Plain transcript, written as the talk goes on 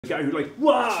The guy who like,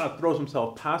 wah, throws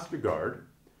himself past your guard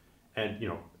and,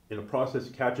 in the process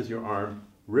catches your arm,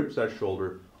 rips that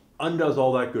shoulder, undoes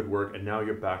all that good work, and now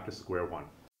you're back to square one.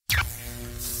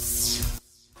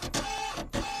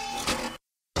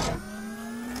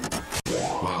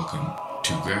 Welcome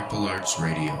to Grapple Arts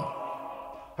Radio.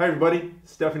 Hi everybody,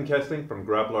 Stephan Kesting from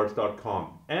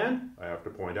grapplearts.com, and I have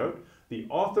to point out, the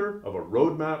author of a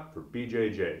roadmap for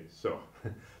BJJ. So,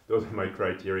 those are my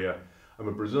criteria. I'm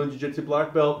a Brazilian Jiu-Jitsu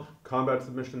black belt, combat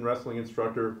submission wrestling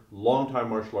instructor, longtime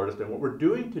martial artist, and what we're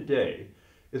doing today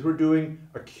is we're doing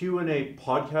a Q&A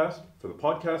podcast for the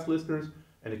podcast listeners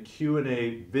and a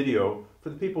Q&A video for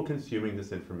the people consuming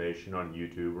this information on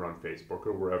YouTube or on Facebook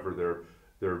or wherever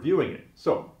they're viewing it.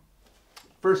 So,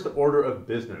 first order of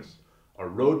business, a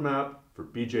roadmap for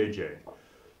BJJ.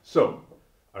 So,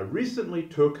 I recently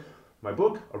took my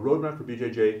book, A Roadmap for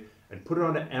BJJ, and put it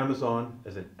onto Amazon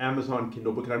as an Amazon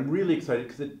Kindle book, and I'm really excited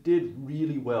because it did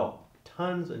really well.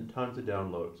 Tons and tons of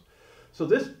downloads. So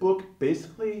this book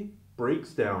basically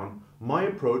breaks down my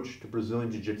approach to Brazilian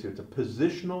Jiu-Jitsu. It's a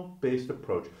positional-based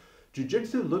approach.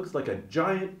 Jiu-Jitsu looks like a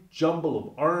giant jumble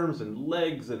of arms and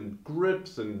legs and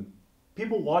grips, and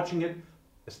people watching it,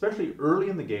 especially early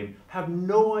in the game, have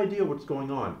no idea what's going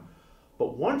on.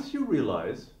 But once you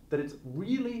realize that it's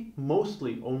really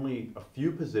mostly only a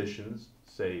few positions,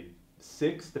 say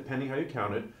 6, depending how you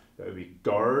count it. That would be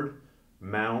guard,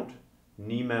 mount,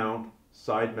 knee mount,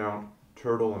 side mount,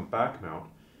 turtle, and back mount.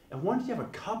 And once you have a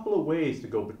couple of ways to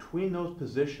go between those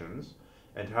positions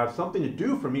and to have something to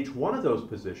do from each one of those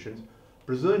positions,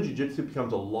 Brazilian Jiu-Jitsu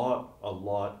becomes a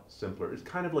lot simpler. It's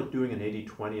kind of like doing an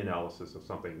 80-20 analysis of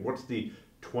something. What's the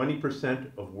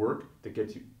 20% of work that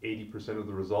gets you 80% of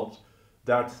the results?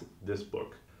 That's this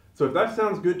book. So if that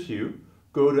sounds good to you,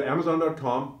 go to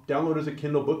Amazon.com, download it as a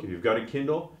Kindle book if you've got a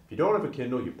Kindle. If you don't have a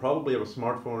Kindle, you probably have a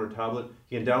smartphone or tablet.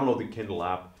 You can download the Kindle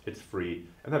app, it's free,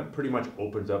 and that pretty much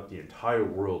opens up the entire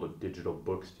world of digital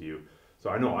books to you. So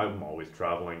I know I'm always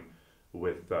traveling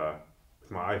with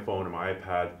my iPhone and my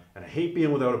iPad, and I hate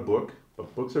being without a book,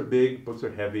 but books are big, books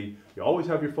are heavy. You always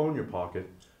have your phone in your pocket.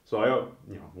 So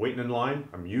waiting in line,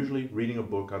 I'm usually reading a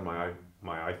book on my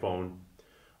iPhone.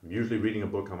 I'm usually reading a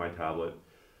book on my tablet.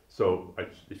 So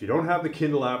if you don't have the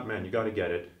Kindle app, man, you got to get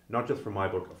it. Not just for my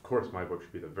book. Of course, my book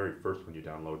should be the very first one you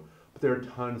download. But there are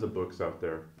tons of books out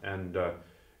there, and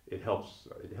it helps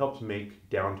make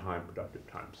downtime productive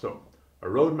time. So, a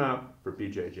roadmap for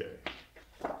BJJ.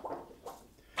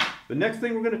 The next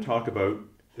thing we're going to talk about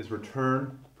is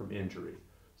return from injury.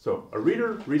 So, a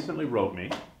reader recently wrote me.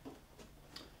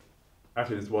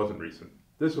 Actually, this wasn't recent.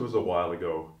 This was a while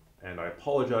ago, and I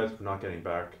apologize for not getting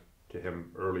back to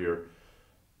him earlier.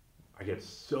 I get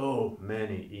so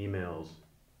many emails,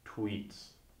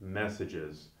 tweets,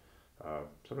 messages,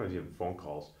 sometimes even phone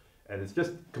calls, and it's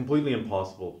just completely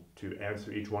impossible to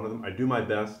answer each one of them. I do my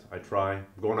best, I try, I'm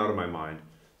going out of my mind.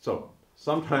 So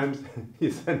sometimes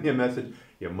you send me a message,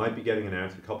 you might be getting an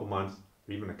answer a couple months,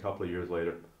 or even a couple of years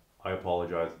later. I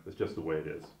apologize, it's just the way it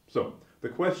is. So the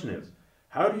question is,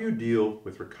 how do you deal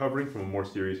with recovering from a more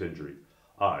serious injury?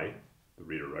 I, the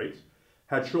reader writes,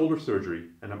 had shoulder surgery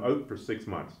and I'm out for 6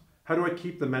 months. How do I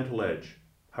keep the mental edge?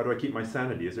 How do I keep my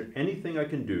sanity? Is there anything I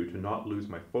can do to not lose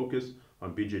my focus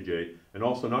on BJJ and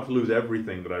also not to lose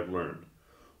everything that I've learned?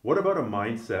 What about a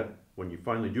mindset when you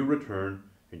finally do return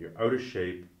and you're out of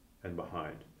shape and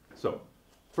behind? So,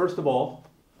 first of all,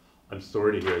 I'm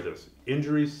sorry to hear this.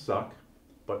 Injuries suck,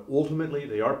 but ultimately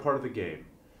they are part of the game.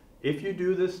 If you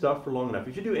do this stuff for long enough,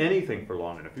 if you do anything for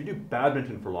long enough, if you do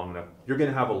badminton for long enough, you're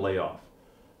going to have a layoff.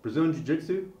 Brazilian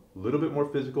Jiu-Jitsu, a little bit more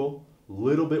physical,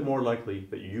 little bit more likely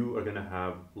that you are going to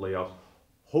have layoffs.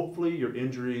 Hopefully your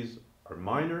injuries are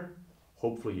minor.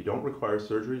 Hopefully you don't require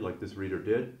surgery like this reader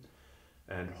did.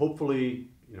 And hopefully,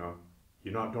 you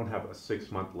don't have a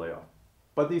 6-month layoff.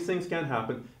 But these things can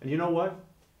happen. And you know what?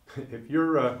 If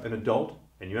you're an adult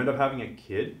and you end up having a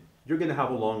kid, you're going to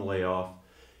have a long layoff.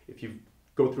 If you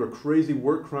go through a crazy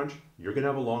work crunch, you're going to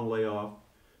have a long layoff.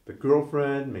 The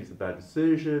girlfriend makes a bad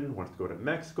decision, wants to go to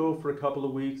Mexico for a couple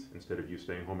of weeks instead of you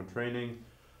staying home and training.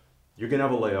 You're going to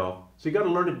have a layoff. So you got to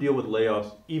learn to deal with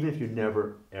layoffs even if you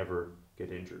never, ever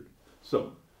get injured.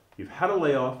 So you've had a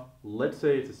layoff. Let's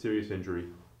say it's a serious injury.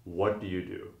 What do you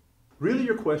do? Really,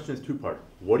 your question is two-part.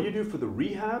 What do you do for the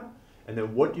rehab? And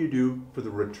then what do you do for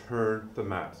the return to the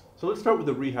mats? So let's start with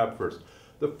the rehab first.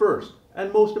 The first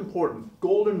and most important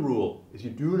golden rule is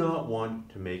you do not want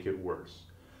to make it worse.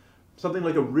 Something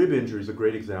like a rib injury is a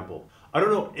great example. I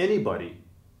don't know anybody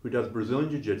who does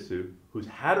Brazilian Jiu-Jitsu who's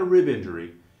had a rib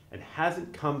injury and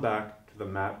hasn't come back to the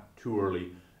mat too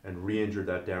early and re-injured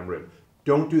that damn rib.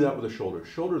 Don't do that with a shoulder.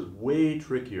 Shoulder is way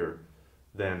trickier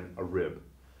than a rib.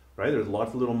 right? There's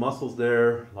lots of little muscles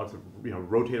there, lots of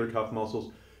rotator cuff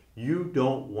muscles. You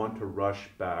don't want to rush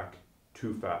back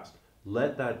too fast.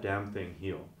 Let that damn thing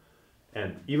heal.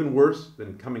 And even worse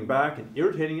than coming back and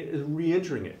irritating it is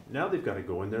re-injuring it. Now they've got to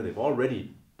go in there. They've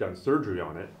already done surgery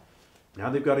on it. Now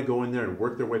they've got to go in there and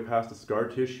work their way past the scar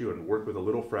tissue and work with the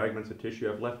little fragments of tissue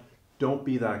you have left. Don't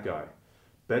be that guy.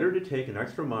 Better to take an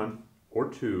extra month or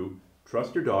two,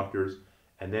 trust your doctors,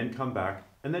 and then come back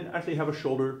and then actually have a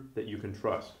shoulder that you can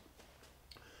trust.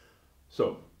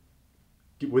 So,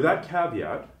 with that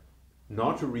caveat,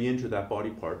 not to re-injure that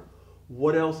body part,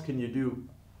 what else can you do?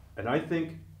 And I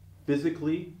think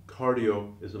physically,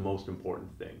 cardio is the most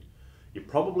important thing. You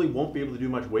probably won't be able to do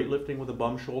much weightlifting with a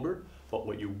bum shoulder, but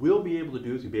what you will be able to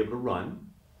do is you'll be able to run,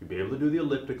 you'll be able to do the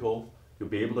elliptical, you'll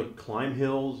be able to climb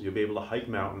hills, you'll be able to hike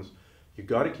mountains. You've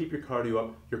got to keep your cardio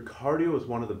up. Your cardio is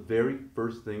one of the very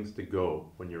first things to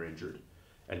go when you're injured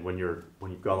and when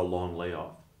you've got a long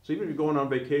layoff. So even if you're going on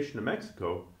vacation to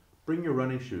Mexico, bring your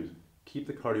running shoes, keep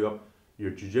the cardio up.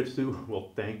 Your jiu-jitsu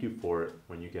will thank you for it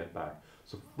when you get back.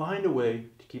 So find a way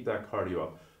to keep that cardio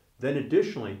up. Then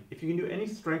additionally, if you can do any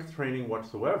strength training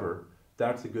whatsoever,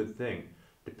 that's a good thing.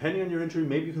 Depending on your injury,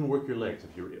 maybe you can work your legs.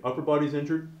 If your upper body's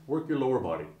injured, work your lower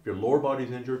body. If your lower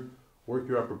body's injured, work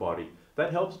your upper body.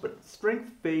 That helps, but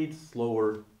strength fades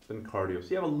slower than cardio. So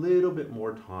you have a little bit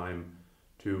more time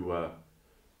to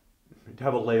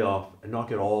have a layoff and not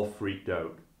get all freaked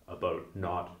out about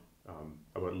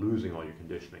about losing all your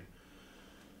conditioning.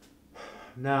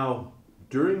 Now,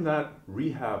 during that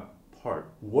rehab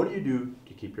part, what do you do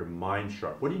to keep your mind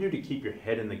sharp? What do you do to keep your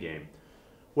head in the game?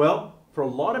 Well, for a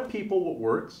lot of people, what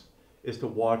works is to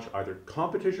watch either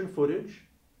competition footage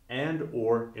and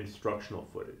or instructional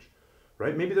footage,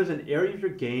 right? Maybe there's an area of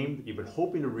your game that you've been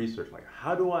hoping to research, like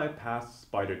how do I pass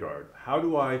spider guard? How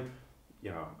do I,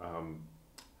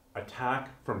 attack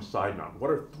from side mount? What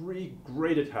are 3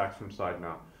 great attacks from side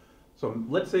mount? So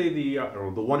let's say the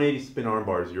 180 spin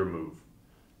armbar is your move.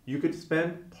 You could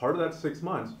spend part of that 6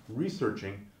 months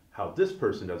researching how this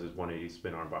person does his 180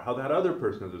 spin armbar, how that other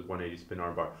person does his 180 spin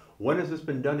armbar. When has this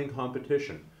been done in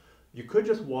competition? You could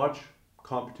just watch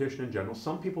competition in general.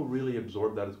 Some people really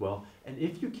absorb that as well. And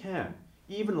if you can,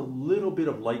 even a little bit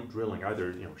of light drilling,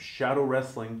 either shadow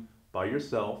wrestling by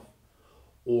yourself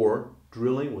or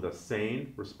drilling with a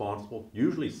sane, responsible,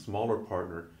 usually smaller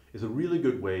partner, is a really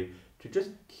good way to just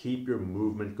keep your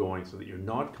movement going so that you're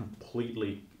not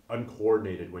completely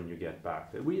uncoordinated when you get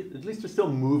back. At least you're still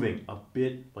moving a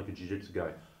bit like a jiu-jitsu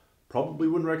guy. Probably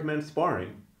wouldn't recommend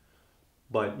sparring,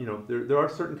 but there are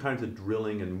certain kinds of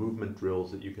drilling and movement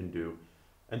drills that you can do,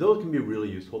 and those can be really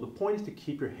useful. The point is to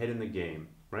keep your head in the game,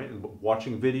 right? And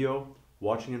watching video,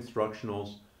 watching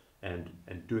instructionals, and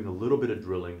doing a little bit of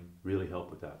drilling really help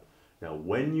with that. Now,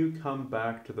 when you come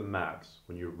back to the mats,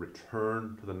 when you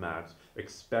return to the mats,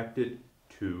 expect it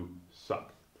to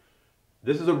suck.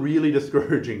 This is a really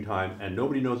discouraging time, and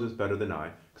nobody knows this better than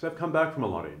I, because I've come back from a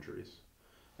lot of injuries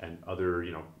and other,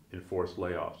 enforced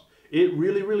layoffs. It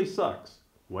really, really sucks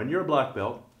when you're a black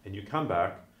belt and you come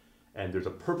back and there's a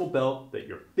purple belt that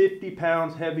you're 50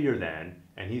 pounds heavier than,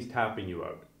 and he's tapping you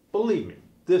out. Believe me,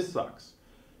 this sucks.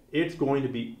 It's going to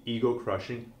be ego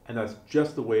crushing, and that's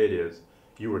just the way it is.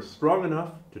 You were strong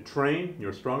enough to train,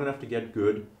 you're strong enough to get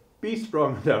good. Be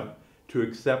strong enough to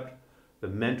accept the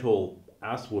mental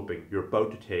ass whooping you're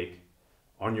about to take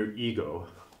on your ego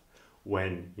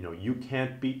when you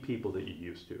can't beat people that you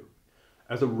used to.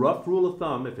 As a rough rule of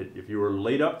thumb, if you were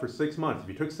laid up for 6 months, if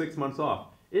you took 6 months off,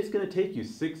 it's going to take you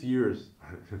 6 years.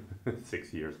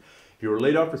 6 years. If you were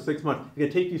laid up for 6 months, it's going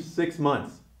to take you 6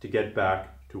 months to get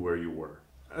back to where you were.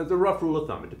 As a rough rule of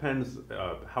thumb, it depends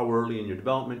how early in your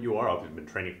development you are. If you've been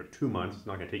training for 2 months, it's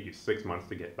not going to take you 6 months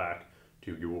to get back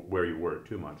to where you were at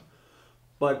 2 months.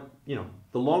 But,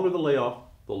 the longer the layoff,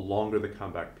 the longer the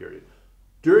comeback period.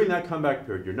 During that comeback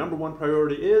period, your number one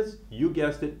priority is, you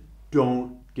guessed it,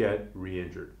 don't get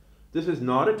re-injured. This is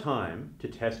not a time to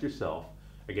test yourself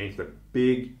against a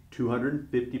big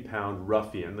 250-pound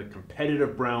ruffian, the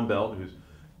competitive brown belt who's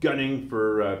gunning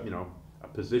for, a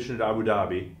position at Abu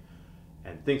Dhabi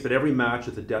and thinks that every match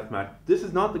is a death match. This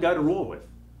is not the guy to roll with.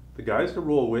 The guys to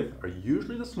roll with are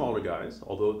usually the smaller guys,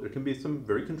 although there can be some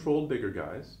very controlled bigger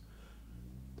guys.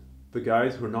 The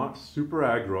guys who are not super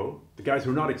aggro, the guys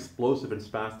who are not explosive and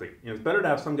spastic. It's better to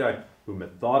have some guy who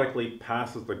methodically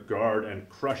passes the guard and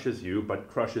crushes you, but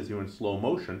crushes you in slow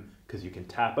motion, because you can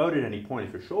tap out at any point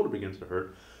if your shoulder begins to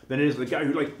hurt, than it is the guy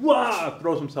who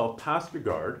throws himself past your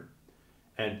guard,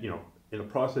 and in the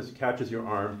process catches your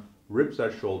arm, rips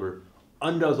that shoulder,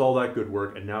 undoes all that good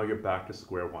work, and now you're back to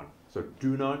square one. So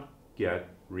do not get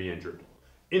re-injured.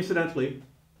 Incidentally,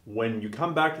 when you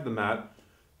come back to the mat,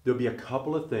 there'll be a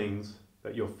couple of things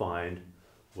that you'll find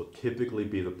will typically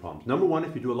be the problems. Number one,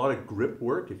 if you do a lot of grip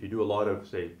work, if you do a lot of,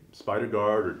 say, spider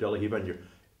guard or De La Riva, and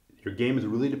your game is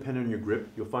really dependent on your grip,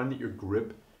 you'll find that your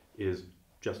grip is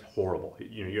just horrible.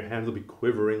 You know, your hands will be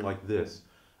quivering like this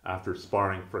after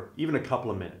sparring for even a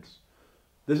couple of minutes.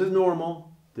 This is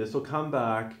normal. This will come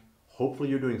back. Hopefully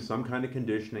you're doing some kind of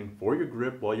conditioning for your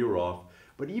grip while you're off.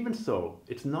 But even so,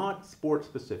 it's not sport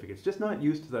specific. It's just not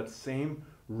used to that same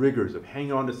rigors of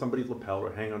hanging on to somebody's lapel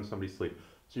or hanging on to somebody's sleeve.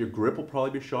 So your grip will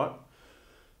probably be shot.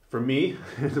 For me,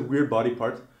 the weird body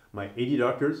parts, my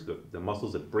adductors, the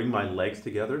muscles that bring my legs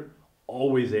together,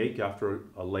 always ache after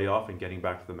a layoff and getting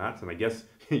back to the mats. And I guess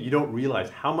you don't realize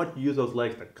how much you use those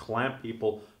legs to clamp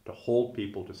people, to hold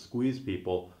people, to squeeze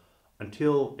people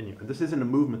until, and this isn't a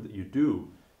movement that you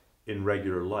do in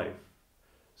regular life.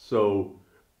 So,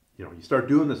 you know, you start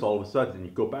doing this all of a sudden and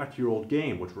you go back to your old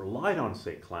game, which relied on,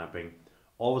 say, clamping.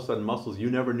 All of a sudden, muscles you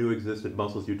never knew existed,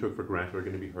 muscles you took for granted are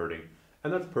going to be hurting.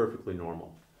 And that's perfectly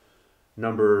normal.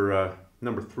 Number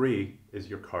three is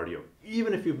your cardio.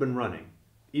 Even if you've been running,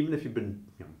 even if you've been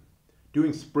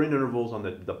doing sprint intervals on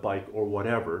the bike or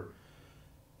whatever,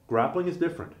 grappling is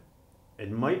different. It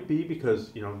might be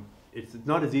because, it's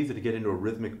not as easy to get into a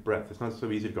rhythmic breath. It's not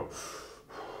so easy to go,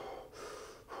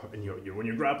 and when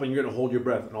you're grappling, you're going to hold your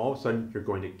breath, and all of a sudden you're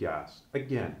going to gas.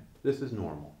 Again, this is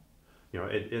normal.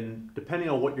 And depending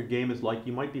on what your game is like,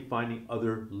 you might be finding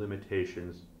other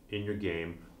limitations in your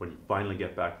game when you finally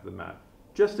get back to the mat.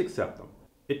 Just accept them.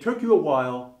 It took you a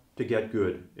while to get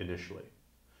good initially.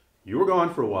 You were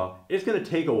gone for a while. It's going to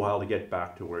take a while to get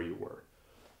back to where you were.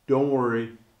 Don't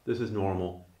worry, this is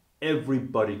normal.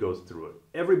 Everybody goes through it.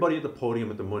 Everybody at the podium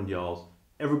at the Mundials,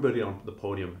 everybody on the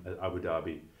podium at Abu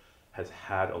Dhabi has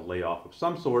had a layoff of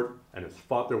some sort and has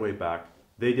fought their way back.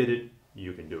 They did it,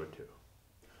 you can do it too.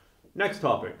 Next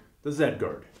topic, the Z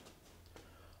guard.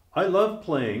 I love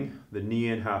playing the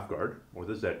knee-in half guard, or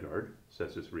the Z guard,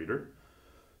 says this reader,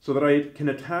 so that I can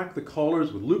attack the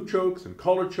collars with loop chokes and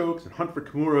collar chokes and hunt for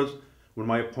kimuras when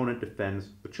my opponent defends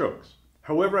the chokes.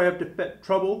 However, I have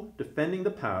trouble defending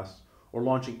the pass or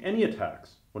launching any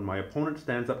attacks when my opponent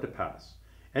stands up to pass.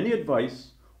 Any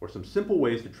advice or some simple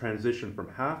ways to transition from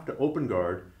half to open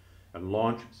guard and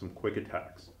launch some quick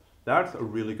attacks? That's a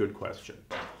really good question.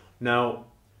 Now,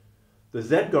 the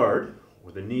Z guard,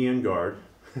 or the knee-in guard,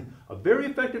 a very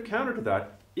effective counter to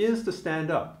that is to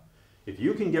stand up. If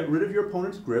you can get rid of your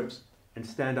opponent's grips and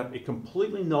stand up, it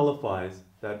completely nullifies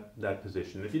that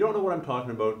position. If you don't know what I'm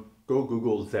talking about, go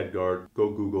Google Z guard,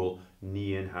 go Google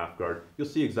knee-in half guard. You'll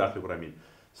see exactly what I mean.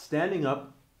 Standing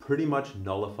up pretty much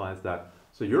nullifies that.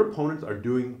 So your opponents are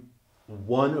doing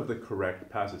one of the correct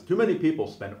passes. Too many people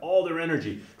spend all their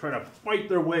energy trying to fight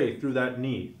their way through that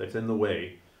knee that's in the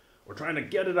way, or trying to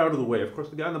get it out of the way. Of course,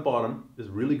 the guy on the bottom is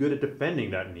really good at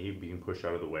defending that knee being pushed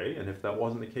out of the way, and if that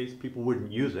wasn't the case, people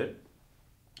wouldn't use it.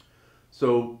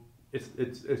 So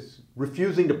it's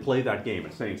refusing to play that game.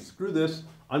 It's saying, screw this,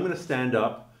 I'm going to stand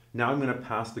up, now I'm going to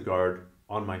pass the guard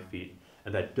on my feet,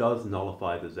 and that does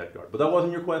nullify the Z guard. But that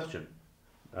wasn't your question.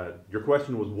 Your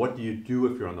question was, what do you do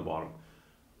if you're on the bottom?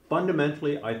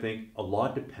 Fundamentally, I think a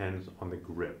lot depends on the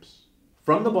grips.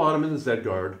 From the bottom in the Z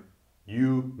guard,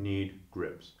 you need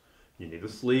grips. You need the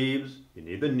sleeves, you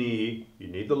need the knee, you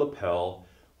need the lapel.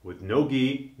 With no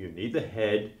gi, you need the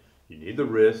head, you need the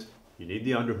wrist, you need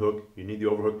the underhook, you need the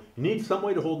overhook. You need some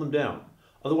way to hold them down.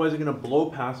 Otherwise, you're going to blow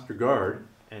past your guard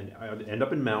and end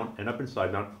up in mount, end up in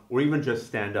side mount, or even just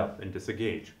stand up and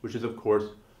disengage, which is, of course,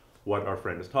 what our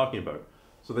friend is talking about.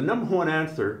 So the number one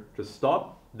answer to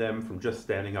stop them from just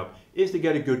standing up is to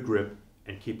get a good grip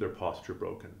and keep their posture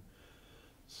broken.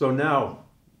 So now,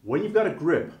 when you've got a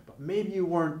grip, but maybe you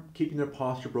weren't keeping their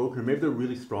posture broken, or maybe they're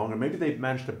really strong, or maybe they've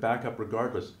managed to back up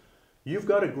regardless, you've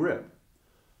got a grip.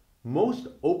 Most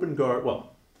open guard,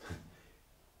 well,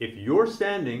 if you're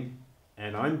standing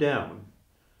and I'm down,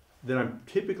 then I'm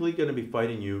typically going to be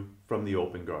fighting you from the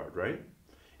open guard, right?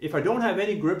 If I don't have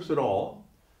any grips at all,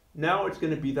 now it's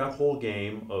going to be that whole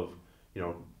game of,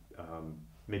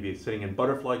 maybe sitting in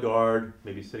butterfly guard,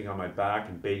 maybe sitting on my back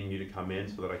and baiting you to come in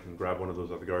so that I can grab one of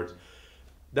those other guards.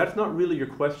 That's not really your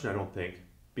question, I don't think,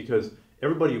 because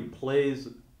everybody who plays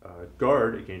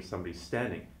guard against somebody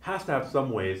standing has to have some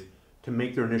ways to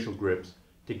make their initial grips,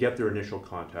 to get their initial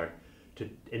contact, to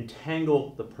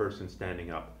entangle the person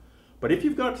standing up. But if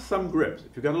you've got some grips,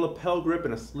 if you've got a lapel grip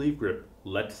and a sleeve grip,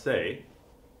 let's say,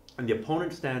 and the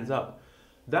opponent stands up,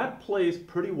 that plays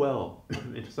pretty well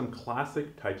into some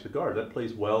classic types of guard. That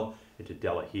plays well into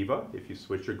De La Riva, if you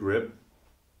switch your grip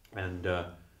and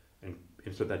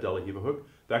insert that De La Riva hook.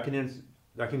 That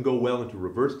can go well into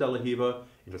reverse De La Riva,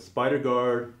 into spider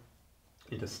guard,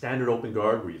 into standard open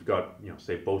guard where you've got,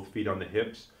 say both feet on the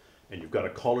hips and you've got a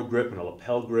collar grip and a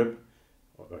lapel grip,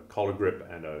 a collar grip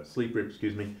and a sleeve grip,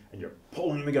 and you're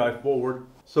pulling the guy forward.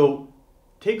 So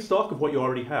take stock of what you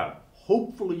already have.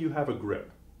 Hopefully you have a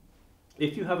grip.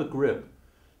 If you have a grip,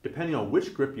 depending on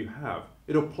which grip you have,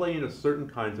 it'll play into certain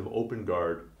kinds of open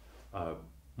guard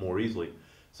more easily.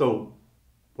 So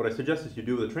what I suggest is you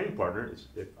do with a training partner is,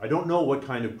 I don't know what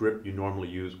kind of grip you normally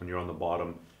use when you're on the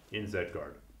bottom in Z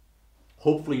guard.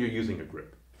 Hopefully you're using a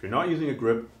grip. If you're not using a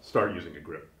grip, start using a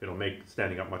grip. It'll make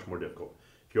standing up much more difficult.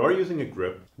 If you are using a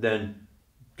grip, then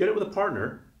get it with a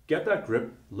partner, get that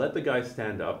grip, let the guy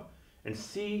stand up, and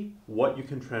see what you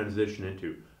can transition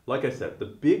into. Like I said, the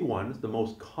big ones, the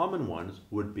most common ones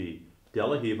would be De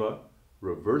La Riva,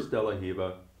 reverse De La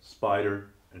Riva,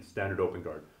 spider, and standard open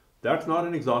guard. That's not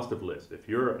an exhaustive list. If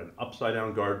you're an upside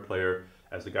down guard player,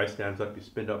 as the guy stands up, you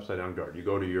spin to upside down guard. You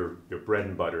go to your bread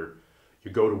and butter,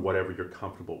 you go to whatever you're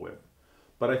comfortable with.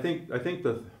 But I think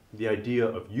the idea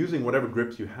of using whatever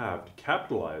grips you have to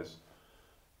capitalize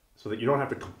so that you don't have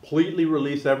to completely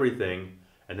release everything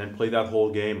and then play that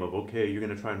whole game of, okay, you're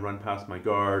going to try and run past my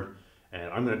guard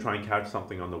and I'm going to try and catch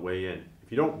something on the way in.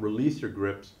 If you don't release your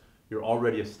grips, you're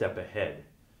already a step ahead.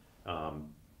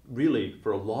 Really,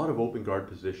 for a lot of open guard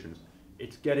positions,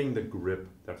 it's getting the grip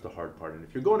that's the hard part. And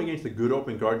if you're going against a good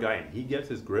open guard guy and he gets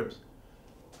his grips,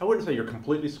 I wouldn't say you're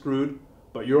completely screwed,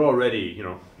 but you're already,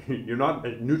 you're not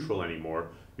neutral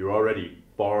anymore. You're already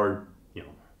far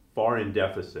in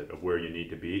deficit of where you need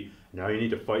to be. Now you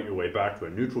need to fight your way back to a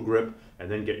neutral grip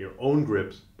and then get your own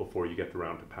grips before you get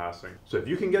around to passing. So if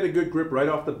you can get a good grip right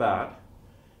off the bat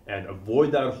and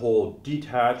avoid that whole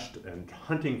detached and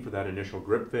hunting for that initial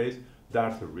grip phase,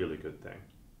 that's a really good thing.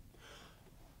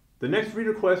 The next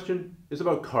reader question is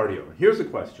about cardio. And here's the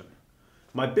question.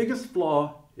 My biggest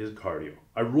flaw is cardio.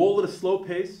 I roll at a slow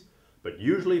pace, but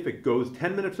usually if it goes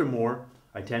 10 minutes or more,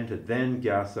 I tend to then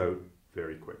gas out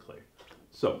very quickly.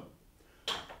 So,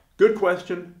 good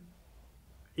question,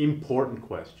 important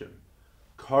question.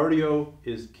 Cardio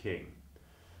is king.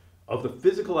 Of the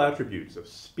physical attributes of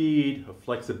speed, of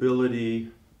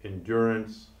flexibility,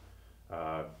 endurance,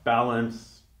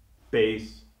 balance,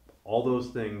 base, all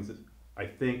those things, I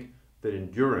think that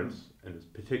endurance, and in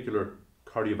particular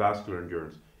cardiovascular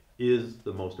endurance, is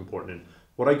the most important. And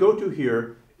what I go to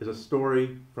here is a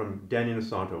story from Danny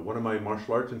Nasanto, one of my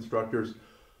martial arts instructors,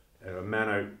 a man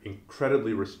I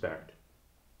incredibly respect.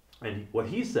 And what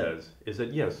he says is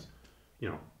that yes,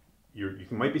 you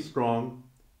might be strong,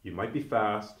 you might be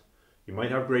fast, you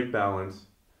might have great balance,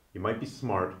 you might be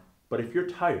smart, but if you're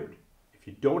tired, if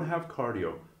you don't have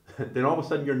cardio, then all of a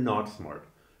sudden you're not smart,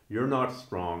 you're not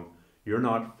strong, you're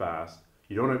not fast,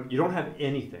 you don't have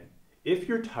anything. If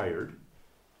you're tired,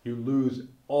 you lose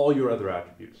all your other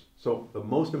attributes. So the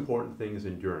most important thing is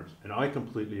endurance, and I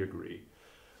completely agree.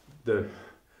 There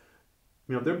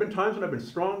have been times when I've been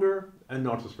stronger and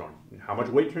not so strong. How much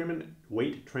weight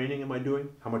training am I doing?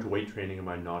 How much weight training am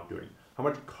I not doing? How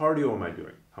much cardio am I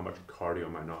doing? How much cardio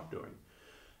am I not doing?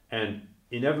 And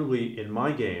inevitably in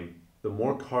my game, the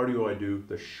more cardio I do,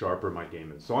 the sharper my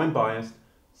game is. So I'm biased.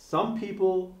 Some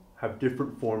people have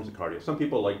different forms of cardio. Some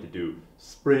people like to do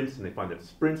sprints and they find that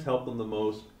sprints help them the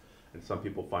most. And some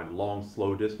people find long,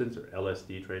 slow distance or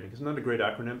LSD training. Isn't that a great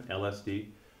acronym?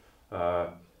 LSD.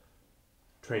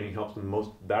 Training helps them the most.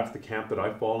 That's the camp that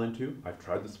I fall into. I've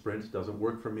tried the sprints, doesn't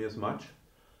work for me as much.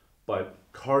 But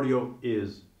cardio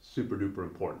is super duper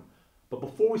important. But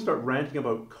before we start ranting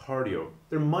about cardio,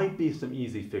 there might be some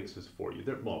easy fixes for you.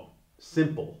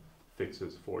 Simple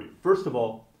fixes for you. First of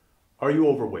all, are you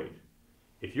overweight?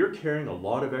 If you're carrying a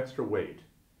lot of extra weight,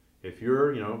 if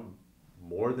you're,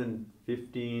 more than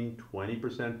 15,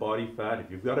 20% body fat, if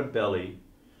you've got a belly,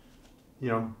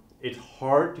 it's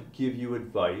hard to give you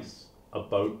advice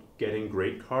about getting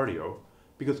great cardio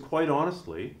because quite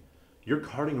honestly, you're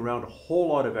carting around a whole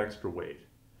lot of extra weight.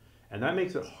 And that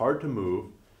makes it hard to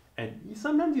move. And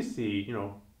sometimes you see,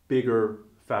 bigger,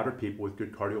 fatter people with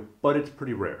good cardio, but it's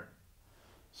pretty rare.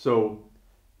 So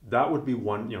that would be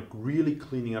one, really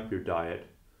cleaning up your diet,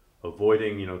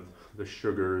 avoiding, the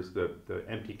sugars, the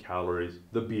empty calories,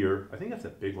 the beer. I think that's a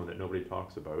big one that nobody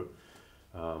talks about.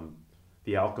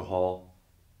 The alcohol.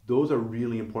 Those are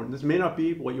really important. This may not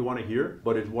be what you want to hear,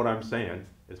 but it's what I'm saying.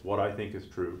 It's what I think is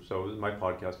true. So this is my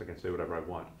podcast. I can say whatever I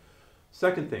want.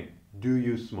 Second thing, do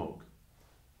you smoke?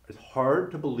 It's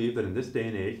hard to believe that in this day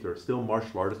and age, there are still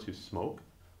martial artists who smoke,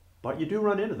 but you do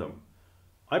run into them.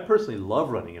 I personally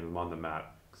love running into them on the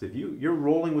mat. Because if you're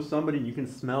rolling with somebody and you can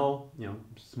smell,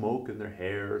 smoke in their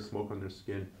hair, smoke on their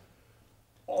skin,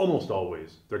 almost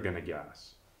always they're going to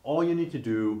gas. All you need to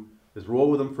do is roll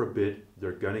with them for a bit.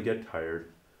 They're going to get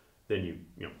tired. Then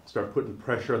you start putting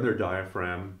pressure on their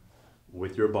diaphragm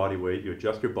with your body weight. You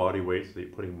adjust your body weight so that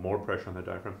you're putting more pressure on the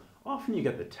diaphragm. Often you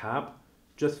get the tap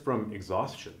just from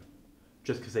exhaustion,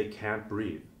 just because they can't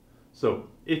breathe. So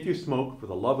if you smoke, for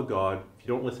the love of God, if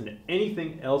you don't listen to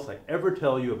anything else I ever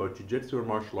tell you about jiu-jitsu or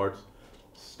martial arts,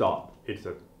 stop. It's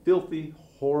a filthy,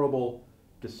 horrible,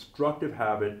 destructive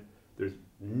habit. There's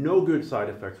no good side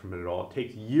effects from it at all. It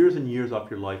takes years and years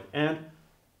off your life, and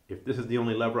if this is the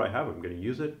only lever I have, I'm going to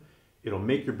use it. It'll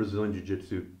make your Brazilian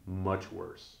Jiu-Jitsu much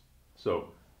worse.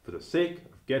 So for the sake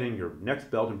of getting your next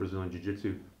belt in Brazilian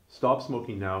Jiu-Jitsu, stop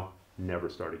smoking now, never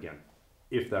start again,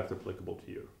 if that's applicable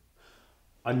to you.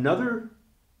 Another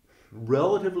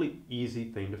relatively easy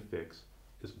thing to fix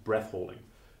is breath holding.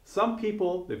 Some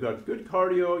people, they've got good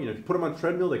cardio, if you put them on a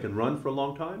treadmill, they can run for a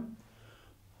long time,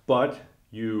 but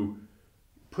you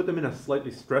put them in a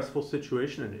slightly stressful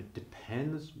situation, and it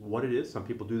depends what it is. Some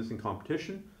people do this in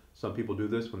competition. Some people do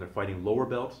this when they're fighting lower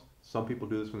belts. Some people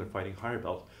do this when they're fighting higher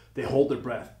belts. They hold their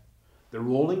breath. They're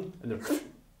rolling, and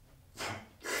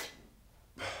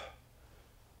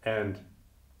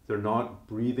they're not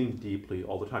breathing deeply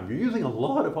all the time. You're using a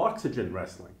lot of oxygen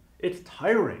wrestling. It's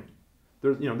tiring.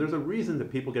 There's a reason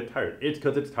that people get tired. It's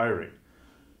because it's tiring.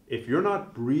 If you're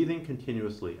not breathing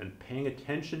continuously and paying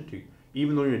attention to,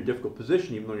 even though you're in a difficult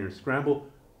position, even though you're in a scramble,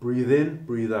 breathe in,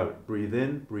 breathe out, breathe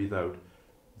in, breathe out.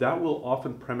 That will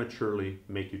often prematurely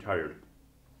make you tired.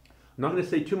 I'm not going to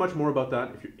say too much more about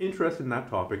that. If you're interested in that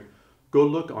topic, go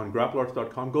look on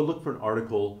grapplearts.com. Go look for an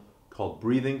article called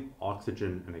Breathing,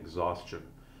 Oxygen, and Exhaustion.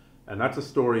 And that's a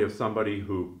story of somebody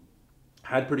who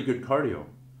had pretty good cardio,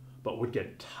 but would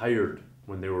get tired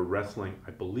when they were wrestling,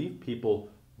 I believe, people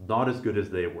not as good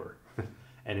as they were.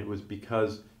 And it was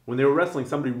because when they were wrestling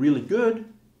somebody really good,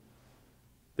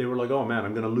 they were like, oh man,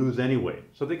 I'm going to lose anyway.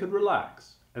 So they could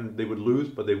relax, and they would lose,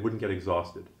 but they wouldn't get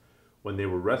exhausted. When they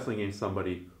were wrestling against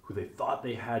somebody who they thought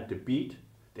they had to beat,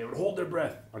 they would hold their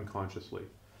breath unconsciously.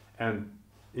 And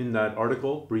in that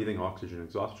article, Breathing, Oxygen,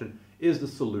 Exhaustion, is the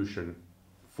solution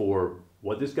for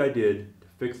what this guy did to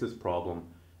fix this problem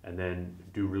and then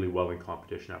do really well in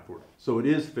competition afterward. So it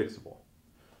is fixable.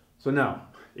 So now,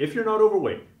 if you're not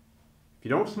overweight, if you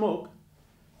don't smoke,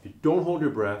 if you don't hold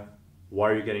your breath, why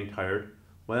are you getting tired?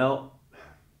 Well,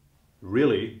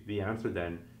 really, the answer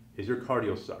then is your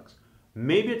cardio sucks.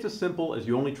 Maybe it's as simple as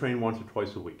you only train once or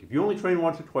twice a week. If you only train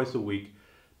once or twice a week,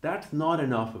 that's not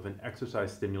enough of an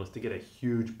exercise stimulus to get a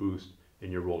huge boost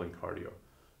in your rolling cardio.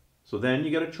 So then you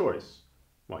get a choice.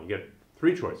 Well, you get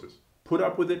three choices. Put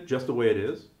up with it just the way it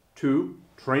is. 2,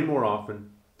 train more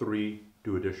often. 3,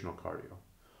 do additional cardio.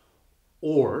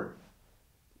 Or,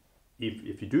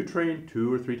 if you do train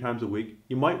 2 or 3 times a week,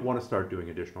 you might want to start doing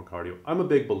additional cardio. I'm a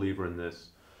big believer in this.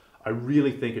 I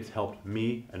really think it's helped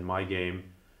me and my game.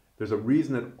 There's a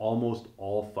reason that almost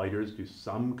all fighters do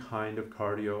some kind of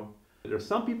cardio. There are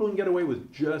some people who can get away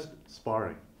with just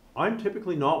sparring. I'm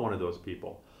typically not one of those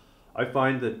people. I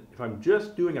find that if I'm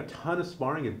just doing a ton of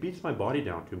sparring, it beats my body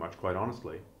down too much, quite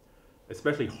honestly.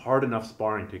 Especially hard enough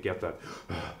sparring to get that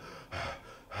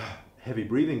heavy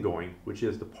breathing going, which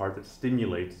is the part that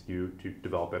stimulates you to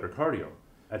develop better cardio.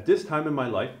 At this time in my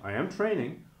life, I am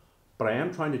training, but I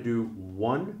am trying to do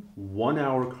one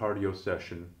hour cardio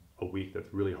session a week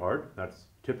that's really hard. That's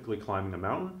typically climbing a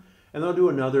mountain. And then I'll do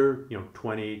another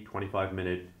 20, 25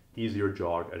 minute easier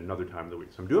jog at another time of the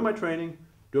week. So I'm doing my training,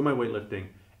 doing my weightlifting,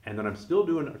 and then I'm still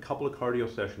doing a couple of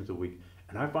cardio sessions a week.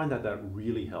 And I find that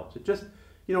really helps. It just,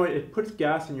 it puts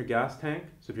gas in your gas tank.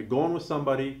 So if you're going with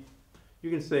somebody, you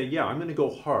can say, yeah, I'm going to go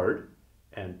hard,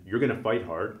 and you're going to fight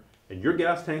hard, and your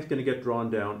gas tank's going to get drawn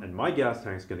down, and my gas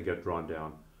tank's going to get drawn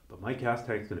down. But my gas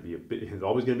tank's going to be it's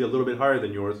always going to be a little bit higher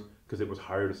than yours because it was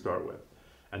higher to start with.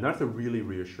 And that's a really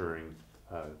reassuring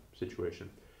situation.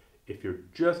 If you're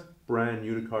just brand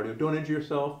new to cardio, don't injure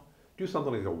yourself. Do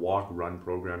something like a walk-run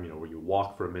program, where you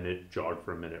walk for a minute, jog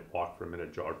for a minute, walk for a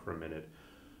minute, jog for a minute.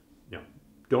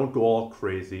 Don't go all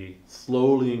crazy.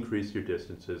 Slowly increase your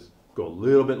distances. Go a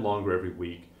little bit longer every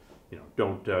week.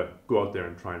 Don't go out there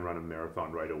and try and run a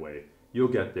marathon right away. You'll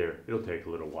get there. It'll take a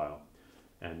little while.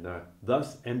 And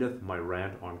thus endeth my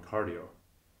rant on cardio.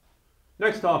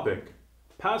 Next topic,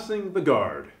 passing the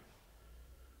guard.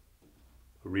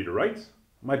 The reader writes,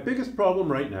 my biggest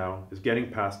problem right now is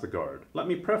getting past the guard. Let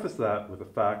me preface that with the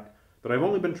fact that I've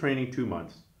only been training 2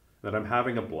 months, and that I'm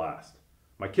having a blast.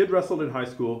 My kid wrestled in high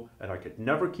school, and I could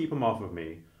never keep him off of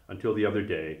me until the other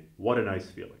day. What a nice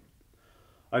feeling.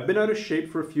 I've been out of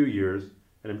shape for a few years,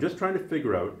 and I'm just trying to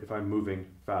figure out if I'm moving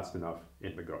fast enough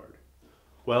in the guard.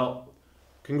 Well,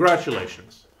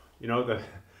 congratulations.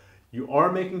 You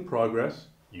are making progress.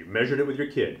 You measured it with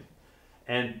your kid.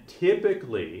 And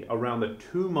typically around the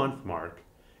 2-month mark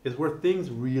is where things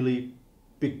really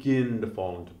begin to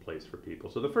fall into place for people.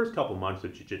 So the first couple months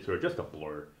of jiu-jitsu are just a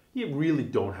blur. You really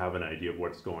don't have an idea of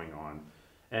what's going on.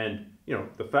 And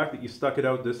the fact that you stuck it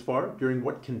out this far during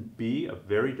what can be a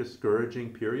very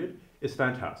discouraging period is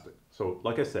fantastic. So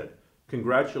like I said,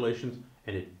 congratulations,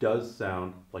 and it does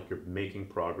sound like you're making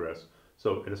progress.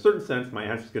 So in a certain sense, my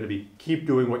answer is going to be keep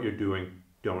doing what you're doing,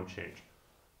 don't change.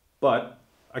 But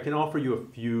I can offer you a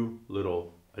few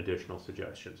little additional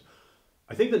suggestions.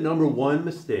 I think the number one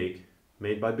mistake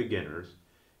made by beginners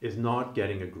is not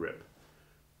getting a grip.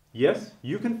 Yes,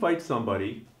 you can fight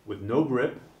somebody with no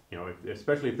grip,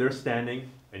 especially if they're standing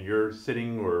and you're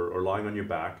sitting or lying on your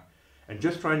back and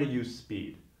just trying to use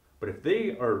speed. But if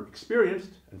they are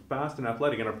experienced and fast and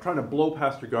athletic and are trying to blow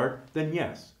past your guard, then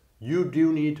yes, you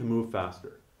do need to move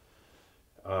faster.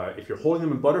 If you're holding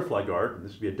them in butterfly guard, and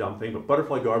this would be a dumb thing, but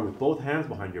butterfly guard with both hands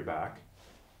behind your back,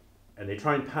 and they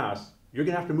try and pass, you're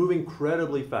going to have to move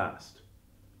incredibly fast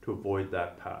to avoid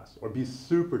that pass, or be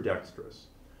super dexterous.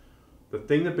 The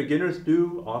thing that beginners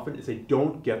do often is they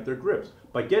don't get their grips.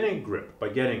 By getting a grip, by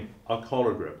getting a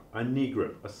collar grip, a knee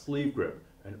grip, a sleeve grip,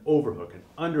 an overhook, an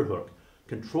underhook,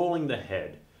 controlling the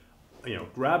head,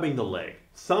 grabbing the leg,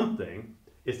 something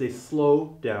is they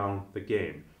slow down the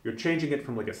game. You're changing it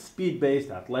from like a speed-based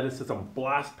athleticism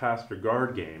blast past your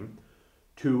guard game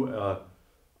to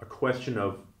a question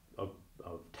of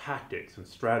tactics and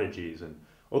strategies. And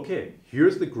okay,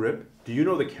 here's the grip. Do you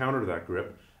know the counter to that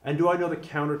grip? And do I know the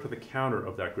counter to the counter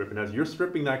of that grip? And as you're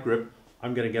stripping that grip,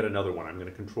 I'm going to get another one. I'm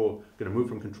going to move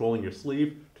from controlling your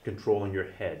sleeve to controlling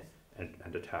your head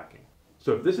and attacking.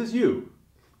 So if this is you,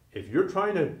 if you're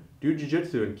trying to do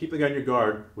jiu-jitsu and keep the guy on your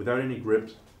guard without any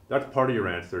grips, that's part of your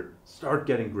answer. Start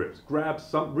getting grips. Grab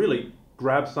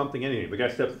something, anything. If the guy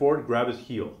steps forward, grab his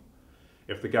heel.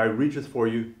 If the guy reaches for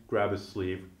you, grab his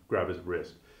sleeve, grab his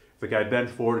wrist. If the guy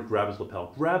bends forward, grab his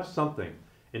lapel. Grab something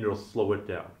and it'll slow it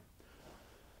down.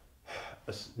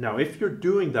 Now, if you're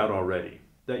doing that already,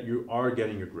 that you are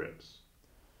getting your grips,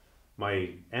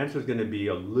 my answer is going to be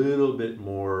a little bit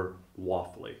more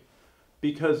waffly.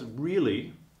 Because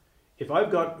really, if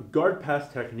I've got guard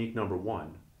pass technique number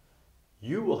 1,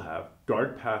 you will have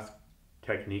guard pass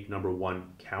technique number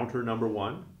 1, counter number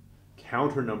 1,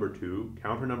 counter number 2,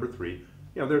 counter number 3.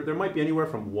 There might be anywhere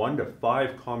from 1 to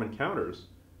 5 common counters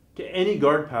to any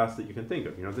guard pass that you can think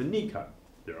of. The knee cut,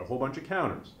 there are a whole bunch of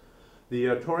counters. The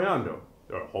toreando,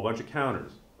 there are a whole bunch of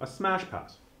counters. A smash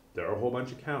pass, there are a whole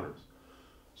bunch of counters.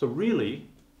 So really,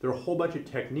 there are a whole bunch of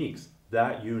techniques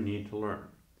that you need to learn.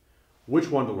 Which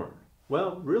one to learn?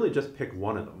 Well, really just pick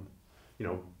one of them.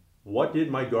 What did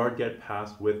my guard get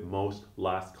past with most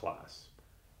last class?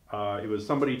 It was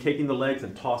somebody taking the legs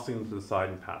and tossing them to the side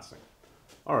and passing.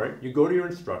 All right, you go to your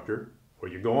instructor or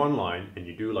you go online and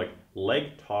you do like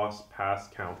leg toss pass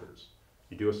counters.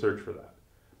 You do a search for that.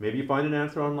 Maybe you find an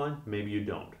answer online, maybe you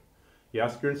don't. You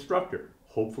ask your instructor.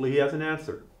 Hopefully he has an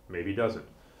answer. Maybe he doesn't.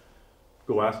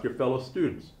 Go ask your fellow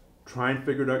students. Try and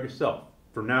figure it out yourself.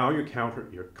 For now,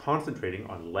 you're concentrating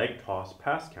on leg toss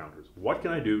pass counters. What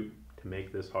can I do to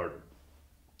make this harder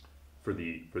for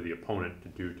the opponent to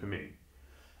do to me?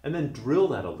 And then drill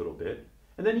that a little bit,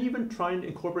 and then even try and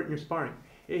incorporate in your sparring.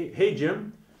 Hey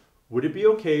Jim, would it be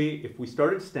okay if we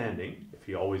started standing? If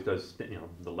he always does,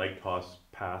 the leg toss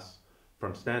pass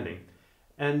from standing,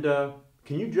 and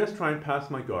can you just try and pass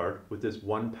my guard with this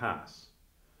one pass?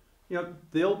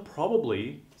 They'll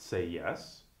probably say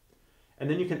yes, and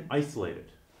then you can isolate it.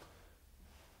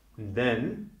 And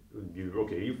then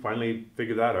you finally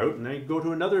figure that out, and then you go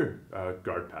to another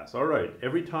guard pass. All right,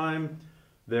 every time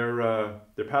they're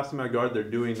passing my guard, they're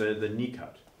doing the knee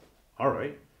cut. All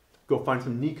right, go find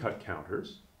some knee cut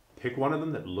counters, pick one of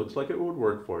them that looks like it would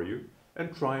work for you,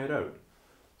 and try it out.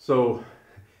 So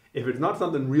if it's not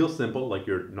something real simple, like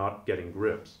you're not getting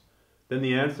grips, then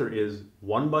the answer is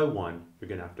one by one, you're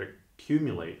going to have to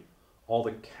accumulate all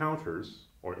the counters,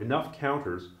 or enough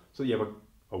counters, so you have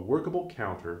a workable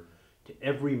counter to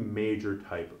every major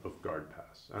type of guard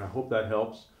pass. And I hope that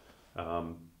helps.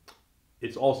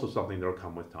 It's also something that'll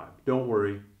come with time. Don't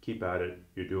worry, keep at it,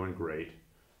 you're doing great,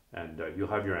 and you'll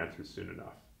have your answers soon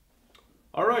enough.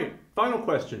 All right, final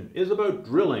question is about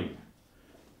drilling.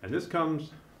 And this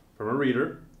comes from a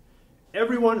reader.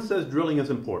 Everyone says drilling is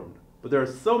important, but there are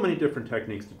so many different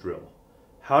techniques to drill.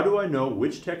 How do I know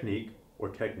which technique or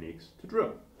techniques to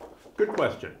drill? Good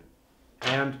question.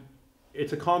 And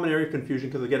it's a common area of confusion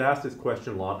because I get asked this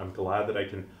question a lot. I'm glad that I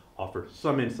can offer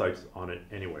some insights on it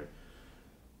anyway.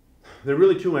 There are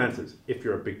really two answers. If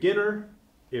you're a beginner,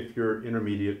 if you're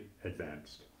intermediate,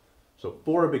 advanced. So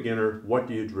for a beginner, what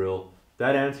do you drill?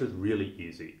 That answer is really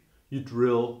easy. you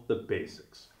drill the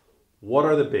basics. What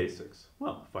are the basics?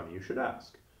 Well, funny you should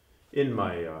ask. In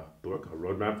my book, A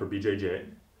Roadmap for BJJ,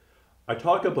 I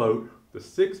talk about the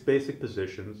 6 basic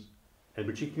positions, and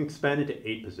which you can expand into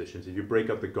 8 positions if you break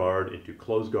up the guard into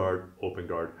closed guard, open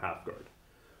guard, half guard.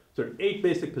 So there are 8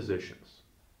 basic positions.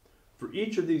 For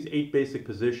each of these 8 basic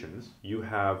positions, you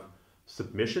have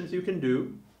submissions you can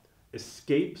do,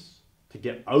 escapes to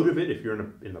get out of it if you're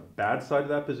in the bad side of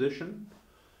that position,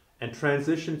 and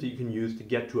transitions that you can use to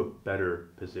get to a better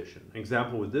position. An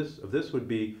example of this would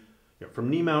be, from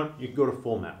knee mount, you can go to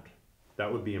full mount.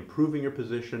 That would be improving your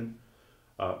position.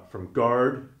 From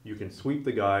guard, you can sweep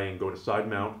the guy and go to side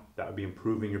mount. That would be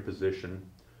improving your position.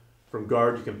 From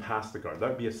guard, you can pass the guard. That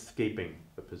would be escaping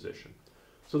the position.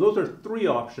 So those are 3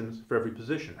 options for every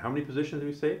position. How many positions do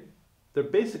we say? They're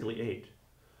basically 8.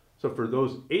 So for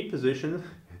those 8 positions,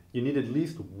 you need at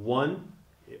least one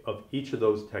of each of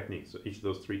those techniques, so each of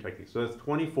those 3 techniques. So that's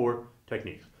 24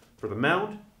 techniques. For the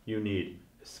mount, you need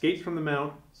escapes from the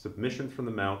mount, submissions from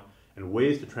the mount, and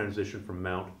ways to transition from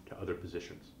mount to other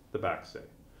positions, the back say.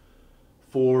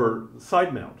 For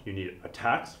side mount, you need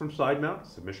attacks from side mount,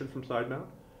 submission from side mount.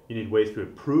 You need ways to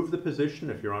improve the position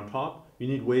if you're on top. You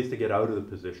need ways to get out of the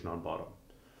position on bottom.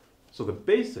 So the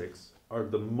basics are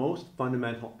the most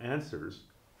fundamental answers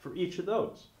for each of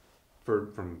those.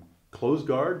 From closed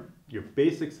guard, your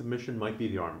basic submission might be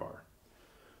the armbar.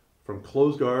 From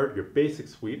closed guard, your basic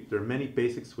sweep, there are many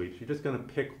basic sweeps. You're just going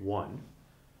to pick one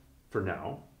for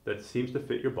now that seems to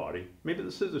fit your body. Maybe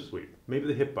the scissor sweep, maybe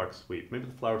the hip buck sweep, maybe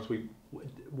the flower sweep.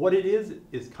 What it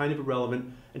is kind of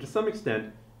irrelevant. And to some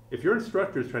extent, if your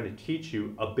instructor is trying to teach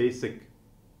you a basic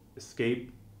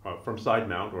escape from side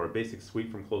mount or a basic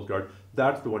sweep from closed guard,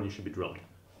 that's the one you should be drilling.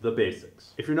 The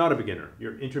basics. If you're not a beginner,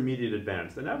 you're intermediate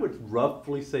advanced, and I would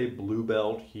roughly say blue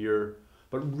belt here,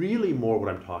 but really more what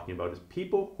I'm talking about is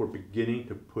people who are beginning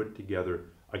to put together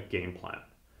a game plan.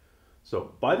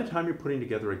 So by the time you're putting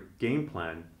together a game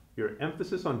plan, your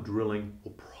emphasis on drilling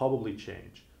will probably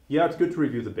change. Yeah, it's good to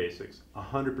review the basics,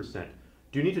 100%.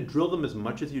 Do you need to drill them as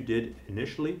much as you did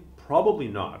initially? Probably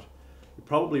not. You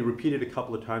probably repeat it a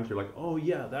couple of times, you're like, oh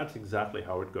yeah, that's exactly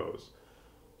how it goes.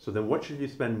 So then what should you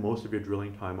spend most of your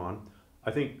drilling time on?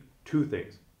 I think 2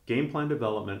 things, game plan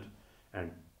development and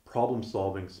problem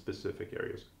solving specific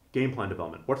areas. Game plan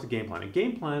development, what's a game plan? A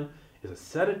game plan is a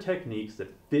set of techniques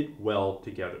that fit well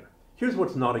together. Here's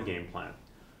what's not a game plan.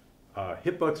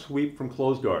 Hip buck sweep from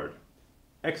closed guard,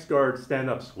 X guard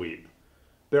stand-up sweep,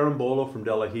 berimbolo from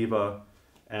De La Hiva,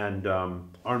 and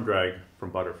arm drag from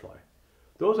butterfly.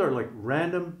 Those are like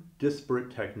random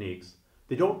disparate techniques.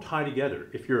 They don't tie together.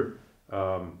 If your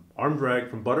arm drag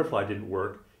from butterfly didn't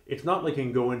work, it's not like you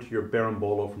can go into your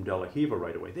berimbolo from De La Hiva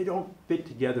right away. They don't fit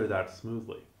together that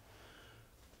smoothly.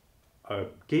 A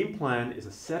game plan is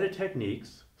a set of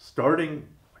techniques starting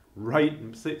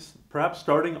perhaps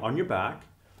starting on your back,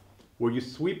 where you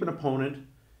sweep an opponent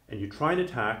and you try and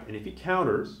attack, and if he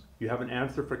counters, you have an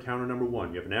answer for counter number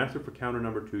 1, you have an answer for counter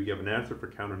number 2, you have an answer for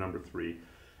counter number 3,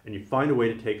 and you find a way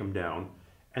to take him down,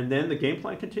 and then the game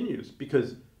plan continues,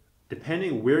 because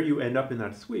depending where you end up in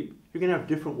that sweep, you're going to have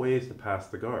different ways to pass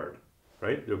the guard,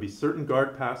 right? There'll be certain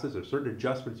guard passes or certain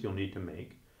adjustments you'll need to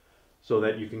make so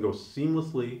that you can go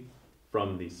seamlessly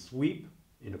from the sweep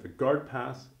into the guard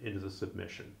pass into the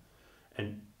submission.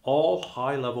 And all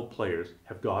high-level players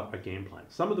have got a game plan.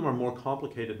 Some of them are more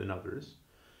complicated than others.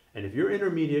 And if you're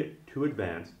intermediate to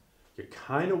advanced, you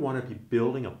kind of want to be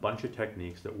building a bunch of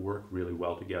techniques that work really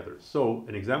well together. So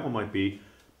an example might be,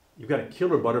 you've got a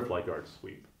killer butterfly guard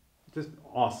sweep. Just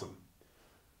awesome.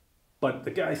 But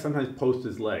the guy sometimes posts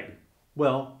his leg.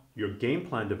 Well, your game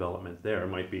plan development there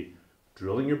might be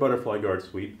drilling your butterfly guard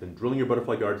sweep, then drilling your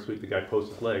butterfly guard sweep, the guy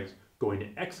posts his legs, going to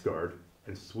X guard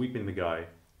and sweeping the guy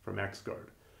from X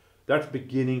guard. That's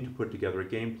beginning to put together a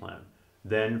game plan.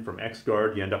 Then from X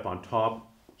guard, you end up on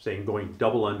top, saying going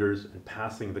double unders and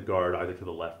passing the guard either to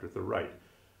the left or to the right.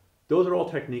 Those are all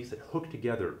techniques that hook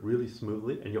together really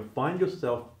smoothly, and you'll find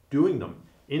yourself doing them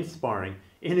in sparring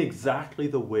in exactly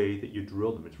the way that you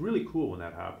drilled them. It's really cool when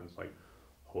that happens. Like,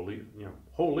 holy,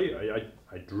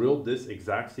 I drilled this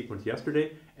exact sequence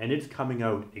yesterday, and it's coming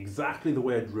out exactly the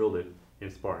way I drilled it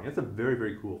in sparring. That's a very,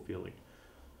 very cool feeling.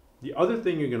 The other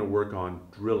thing you're going to work on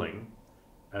drilling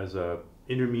as a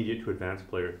intermediate to advanced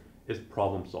player is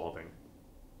problem solving.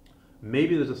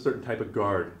 Maybe there's a certain type of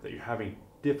guard that you're having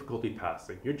difficulty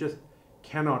passing. You just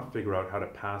cannot figure out how to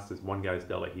pass this one guy's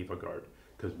De La Hiva guard,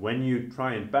 because when you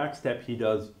try and backstep, he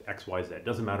does X, Y, Z.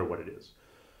 Doesn't matter what it is.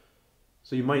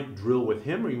 So you might drill with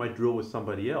him, or you might drill with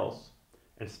somebody else,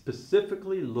 and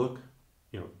specifically look,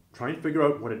 try and figure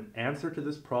out what an answer to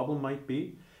this problem might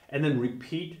be, and then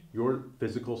repeat your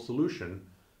physical solution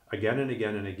again and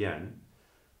again and again.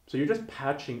 So you're just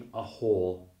patching a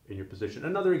hole in your position.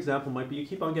 Another example might be you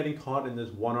keep on getting caught in this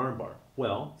one armbar.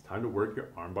 Well, it's time to work your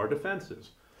armbar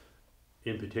defenses.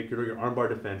 In particular, your armbar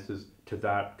defenses to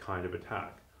that kind of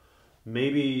attack.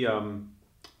 Maybe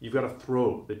you've got a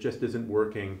throw that just isn't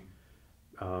working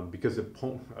because a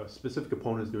specific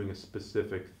opponent is doing a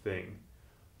specific thing.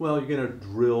 Well, you're going to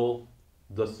drill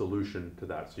the solution to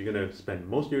that. So you're going to spend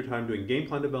most of your time doing game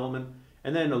plan development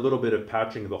and then a little bit of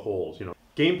patching the holes. You know,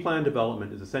 game plan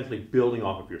development is essentially building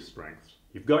off of your strengths.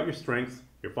 You've got your strengths,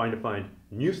 you're trying to find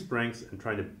new strengths and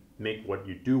trying to make what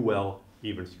you do well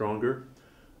even stronger.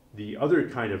 The other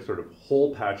kind of sort of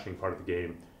hole patching part of the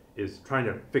game is trying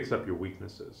to fix up your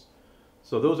weaknesses.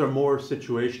 So those are more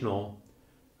situational.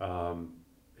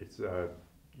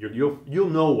 You'll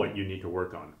know what you need to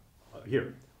work on.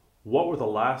 Here, what were the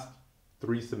last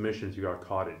 3 submissions you got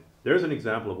caught in? There's an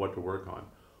example of what to work on.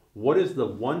 What is the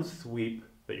one sweep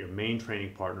that your main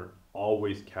training partner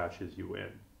always catches you in?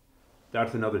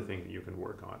 That's another thing that you can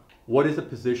work on. What is a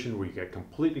position where you get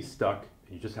completely stuck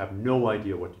and you just have no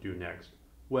idea what to do next?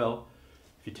 Well,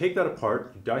 if you take that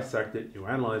apart, you dissect it, you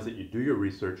analyze it, you do your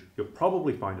research, you'll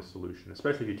probably find a solution,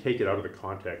 especially if you take it out of the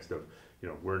context of, you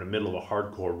know, we're in the middle of a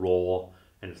hardcore roll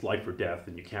and it's life or death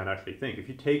and you can't actually think. If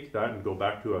you take that and go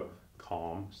back to a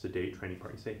calm, sedate training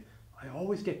partner and say, I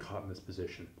always get caught in this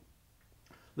position.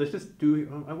 Let's just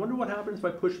do, I wonder what happens if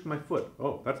I push my foot.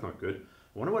 Oh, that's not good.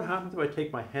 I wonder what happens if I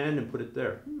take my hand and put it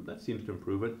there. That seems to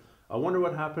improve it. I wonder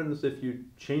what happens if you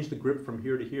change the grip from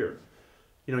here to here.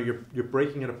 You know, you're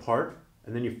breaking it apart,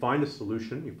 and then you find a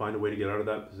solution, you find a way to get out of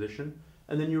that position,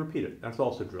 and then you repeat it. That's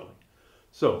also drilling.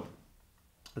 So,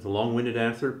 it's a long-winded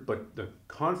answer, but the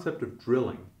concept of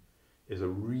drilling is a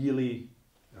really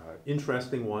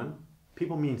interesting one.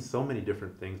 People mean so many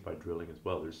different things by drilling as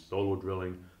well. There's solo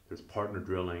drilling, there's partner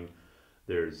drilling,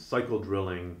 there's cycle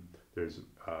drilling, there's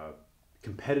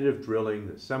competitive drilling,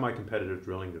 there's semi-competitive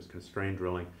drilling, there's constrained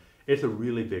drilling. It's a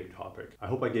really big topic. I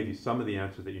hope I gave you some of the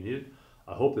answers that you needed.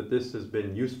 I hope that this has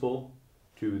been useful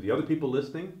to the other people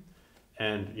listening.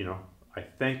 And, you know, I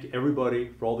thank everybody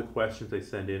for all the questions they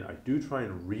send in. I do try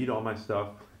and read all my stuff.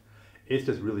 It's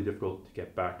just really difficult to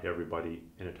get back to everybody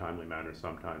in a timely manner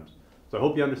sometimes. So I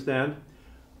hope you understand.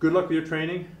 Good luck with your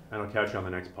training, and I'll catch you on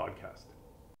the next podcast.